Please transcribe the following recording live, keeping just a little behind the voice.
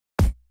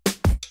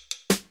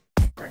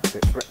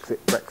Brexit,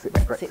 Brexit,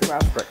 Brexit,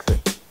 Brexit,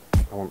 Brexit.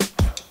 I want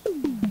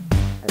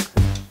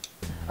exit.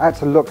 I had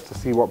to look to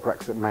see what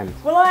Brexit meant.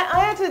 Well, I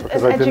had an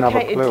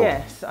educated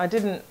guess. I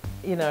didn't,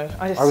 you know,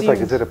 I assumed... I was like,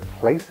 is it a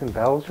place in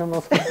Belgium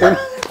or something?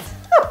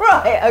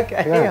 Right,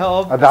 okay.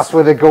 Yeah. And that's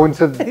where they're going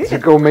to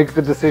go make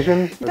the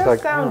decision. It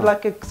does sound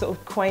like a sort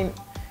of quaint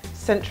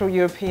Central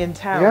European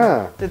town.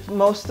 Yeah. That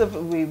most of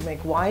we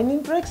make wine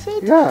in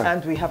Brexit. Yeah.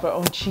 And we have our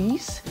own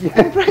cheese in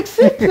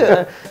Brexit.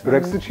 Yeah.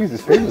 Brexit cheese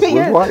is famous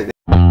worldwide.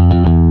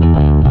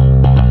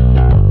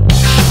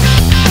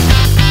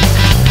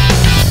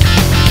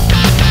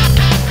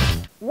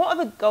 What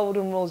are the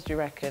golden rules, do you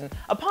reckon?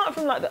 Apart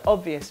from like the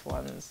obvious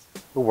ones.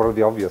 Well, what are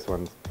the obvious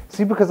ones?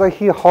 See, because I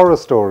hear horror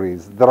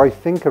stories that I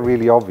think are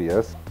really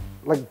obvious,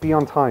 like be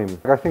on time.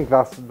 I think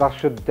that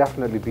should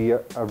definitely be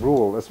a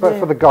rule, especially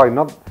for the guy,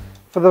 not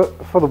for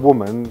the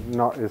woman.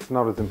 It's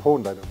not as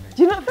important, I don't think.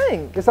 Do you not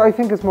think? I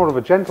think it's more of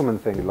a gentleman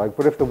thing. Like,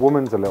 but if the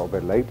woman's a little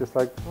bit late, it's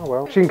like, oh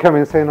well. She can come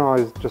in and say, no,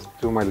 I was just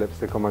doing my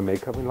lipstick or my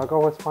makeup, and like,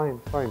 oh, it's fine,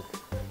 it's fine.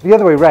 The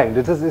other way round,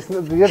 the other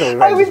way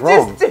round is wrong.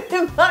 I was just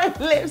doing my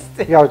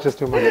lipstick. Yeah, I was just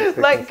doing my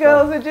lipstick. Like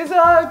girls are just,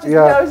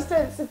 no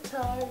sense of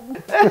time.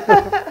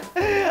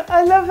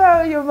 I love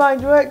how your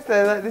mind works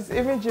though, like this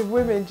image of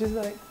women just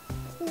like...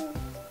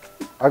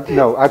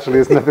 No, actually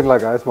it's nothing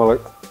like that, it's more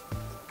like...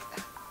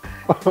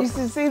 You used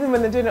to see them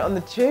when they're doing it on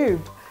the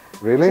tube.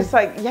 Really? Just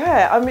like,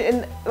 yeah, I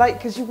mean, like,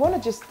 because you want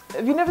to just...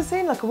 Have you never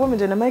seen like a woman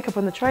doing a makeup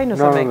on the train or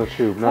something? No, on the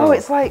tube, no. Oh,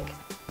 it's like...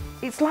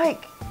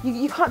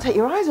 You can't take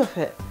your eyes off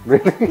it.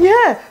 Really?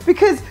 Yeah,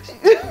 because...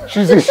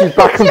 she's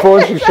back and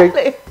forth, she's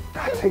shaking.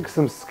 That takes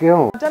some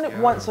skill. I've done it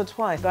once or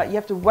twice, like you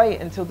have to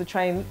wait until the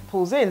train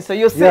pulls in. So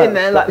you're sitting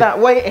there like that,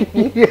 waiting.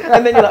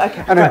 And then you're like,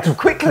 okay, and then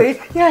quickly,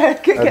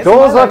 the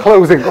doors are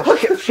closing. Oh,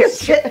 shit.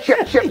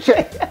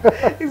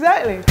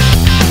 Exactly.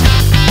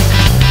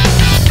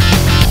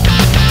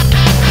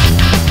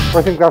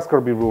 I think that's got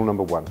to be rule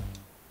number one.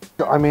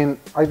 I mean,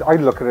 I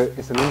look at it,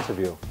 it's an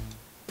interview.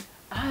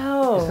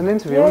 Oh. It's an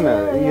interview, isn't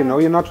it? Yeah. You know,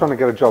 you're not trying to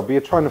get a job, but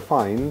you're trying to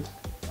find...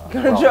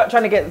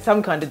 trying to get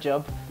some kind of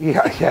job.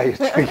 Yeah,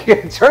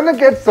 you're trying to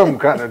get some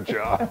kind of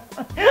job.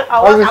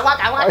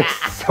 I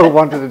so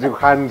wanted to do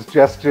hand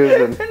gestures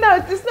and... No,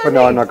 there's no need.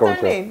 No, I'm not going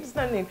to. There's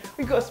no need.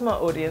 We've got a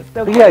smart audience.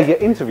 But yeah, you're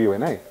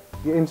interviewing, eh?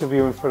 You're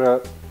interviewing for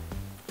a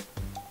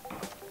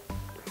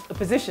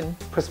position.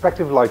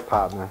 Prospective life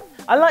partner.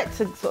 I like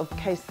to sort of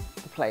case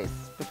the place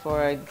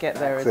before I get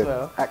there as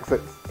well.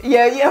 Exits.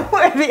 Yeah,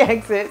 where the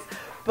exits.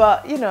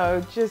 But, you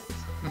know, just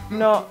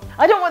not...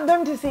 I don't want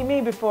them to see me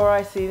before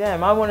I see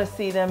them. I want to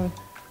see them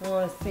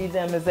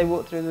as they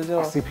walk through the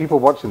door. I see people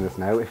watching this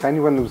now. If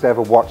anyone who's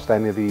ever watched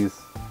any of these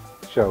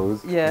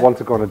shows want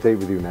to go on a date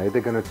with you now,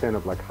 they're going to turn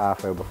up like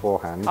half hour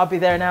beforehand. I'll be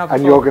there an hour before.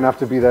 And you're going to have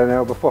to be there an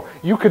hour before.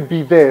 You could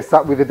be there,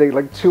 sat with a date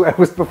like 2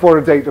 hours before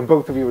a date, and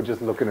both of you are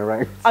just looking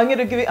around. I'm going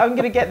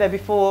to get there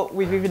before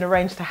we've even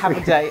arranged to have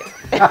a date.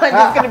 I'm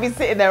just going to be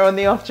sitting there on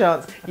the off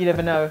chance. You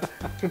never know.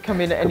 Could come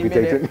in at any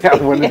minute. Yeah,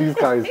 one of these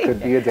guys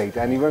could be a date.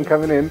 Anyone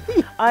coming in?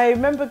 I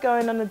remember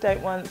going on a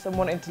date once and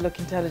wanting to look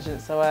intelligent,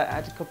 so I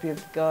had a copy of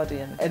The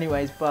Guardian.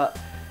 Anyways, but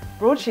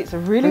broadsheets are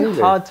really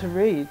hard to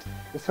read.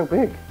 It's so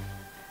big.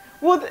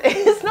 Well,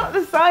 it's not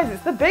the size,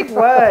 it's the big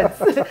words.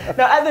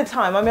 No, at the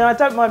time, I mean, I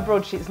don't mind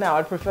broadsheets now.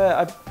 I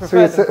prefer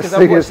them. So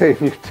you're saying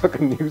you took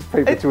a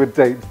newspaper to a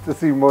date to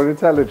seem more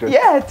intelligent?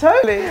 Yeah,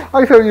 totally.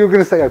 I thought you were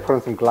going to say I put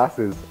on some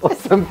glasses or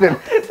something.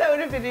 That would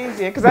have been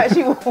easier, because I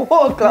actually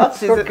wore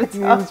glasses at the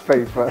time.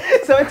 Newspaper.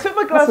 So I took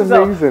my glasses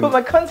off, put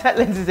my contact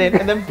lenses in,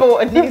 and then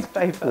bought a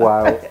newspaper.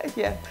 Wow.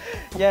 Yeah.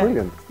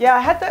 Brilliant. Yeah,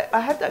 I had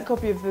that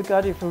copy of The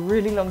Guardian for a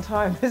really long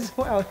time as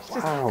well. Wow.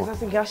 Because I was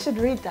thinking I should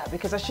read that,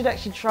 because I should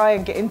actually try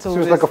and get into So it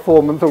was like a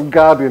 4-month-old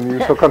Guardian you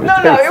took on a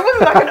date. No, it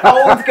wasn't like an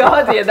old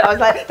Guardian that I was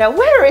like, now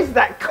where is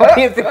that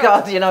copy of The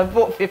Guardian I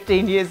bought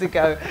 15 years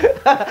ago?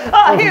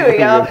 Oh, here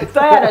we are.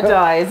 Diana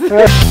dies.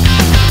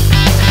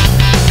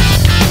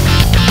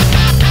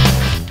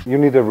 You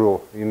need a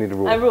rule. You need a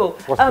rule. A rule.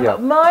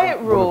 My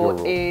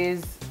rule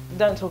is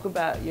don't talk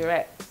about your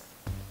ex.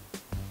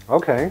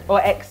 Okay.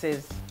 Or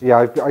exes.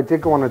 Yeah, I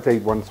did go on a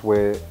date once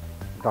where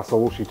that's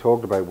all she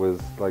talked about was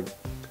like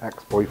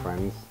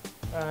ex-boyfriends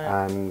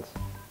and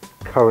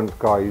current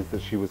guys that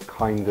she was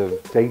kind of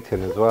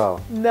dating as well.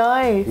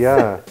 Nice.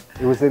 Yeah,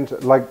 it was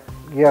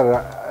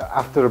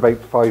after about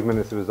 5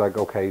 minutes it was like,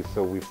 okay,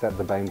 so we've set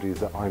the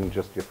boundaries that I'm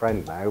just your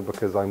friend now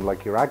because I'm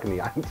like your agony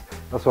aunt.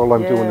 That's all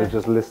I'm doing is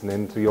just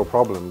listening to your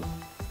problems.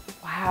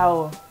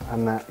 Wow.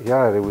 And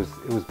it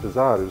was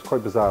bizarre. It was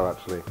quite bizarre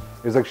actually.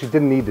 It was like she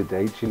didn't need a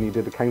date, she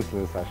needed a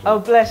counselling session. Oh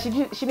bless,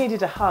 she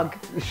needed a hug.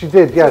 She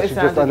did, yeah.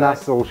 And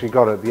that's all she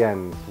got at the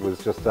end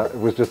was just a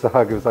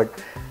hug. It was like,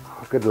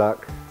 oh, good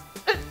luck.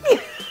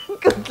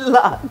 Good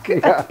luck.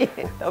 Yeah.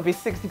 That'll be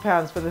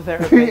 £60 for the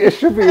therapy. It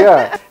should be,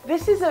 yeah.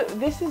 This is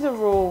a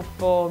rule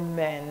for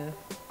men.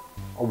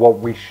 What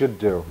we should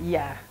do.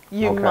 Yeah,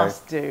 you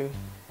must do.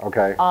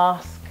 Okay.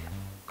 Ask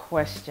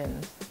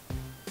questions.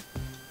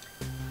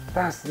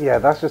 That's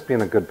just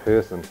being a good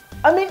person.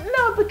 I mean,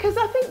 no, because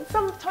I think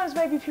sometimes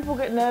maybe people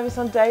get nervous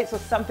on dates or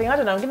something. I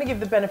don't know. I'm going to give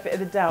the benefit of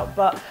the doubt.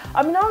 But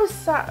I mean, I was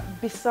sat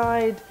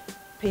beside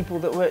people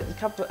that were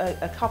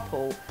a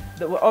couple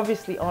that were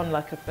obviously on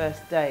like a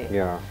first date.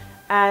 Yeah.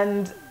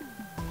 And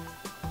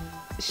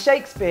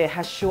Shakespeare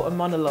has shorter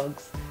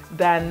monologues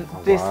than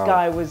this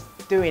guy was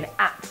doing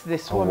at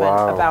this woman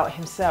about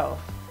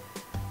himself.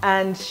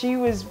 And she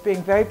was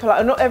being very polite.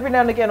 And not every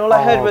now and again, all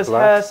I heard was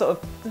her sort of,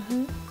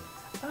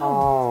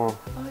 oh,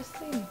 I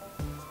see.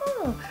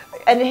 Oh.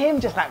 And him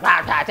just like,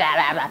 blah, blah, blah,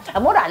 blah, blah.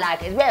 And what I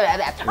like is, blah, blah,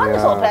 blah. I'm the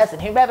sort of person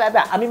who, blah, blah,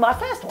 blah. I mean, my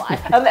first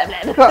wife. And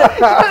blah, blah,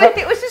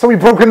 blah. So we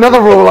broke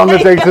another rule on the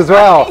date as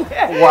well.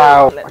 Yeah.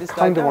 Wow. I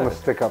kind of want to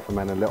stick up for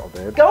men a little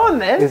bit. Go on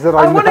then. Is that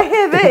I want to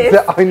hear this.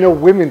 I know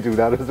women do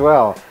that as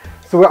well.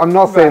 So I'm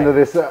not saying that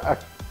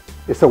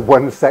it's a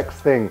one-sex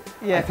thing.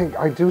 Yeah.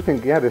 I do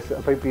think, this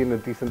about being a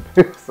decent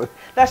person.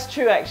 That's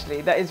true,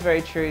 actually. That is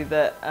very true.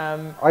 That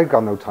I've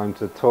got no time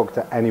to talk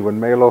to anyone,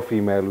 male or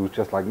female, who's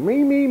just like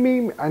me, me,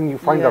 me, and you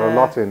find that a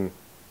lot in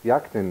the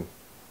acting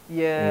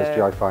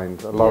industry. I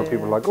find a lot of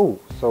people are like, oh,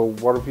 so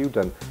what have you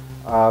done?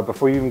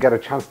 Before you even get a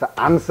chance to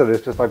answer,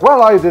 it's just like,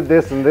 well, I did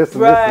this and this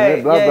and this and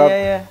this, blah, blah.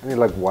 And you're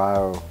like,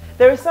 wow.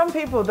 There are some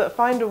people that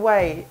find a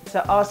way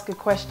to ask a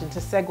question to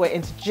segue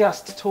into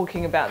just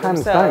talking about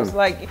themselves.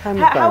 Like,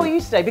 how are you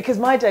today? Because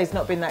my day's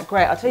not been that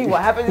great. I'll tell you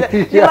what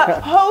happened. You're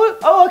like,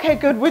 oh, okay,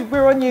 good.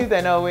 We're on you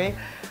then, are we?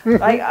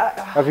 Like,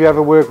 have you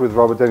ever worked with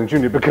Robert Downey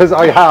Jr.? Because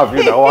I have,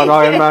 on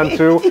Iron Man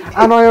 2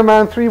 and Iron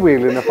Man 3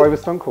 wheeling if I was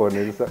stunt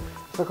coordinator. So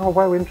it's like, oh,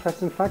 wow,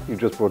 interesting fact you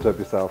just brought up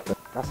yourself.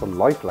 That's a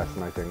life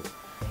lesson, I think.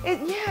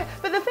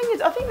 But the thing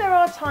is, I think there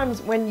are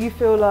times when you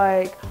feel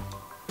like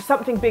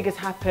something big has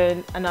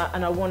happened and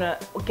I want to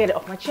get it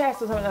off my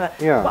chest or something like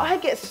that. Yeah. But I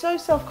get so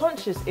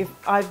self-conscious if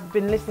I've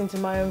been listening to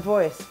my own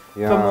voice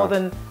for more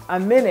than a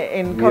minute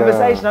in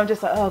conversation. I'm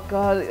just like, oh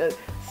God,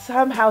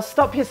 somehow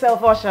stop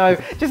yourself, Osho.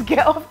 Just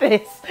get off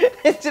this. Do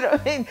you know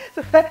what I mean?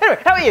 So, anyway,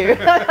 how are you?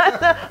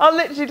 I'll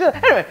literally do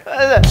that.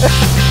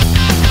 Anyway.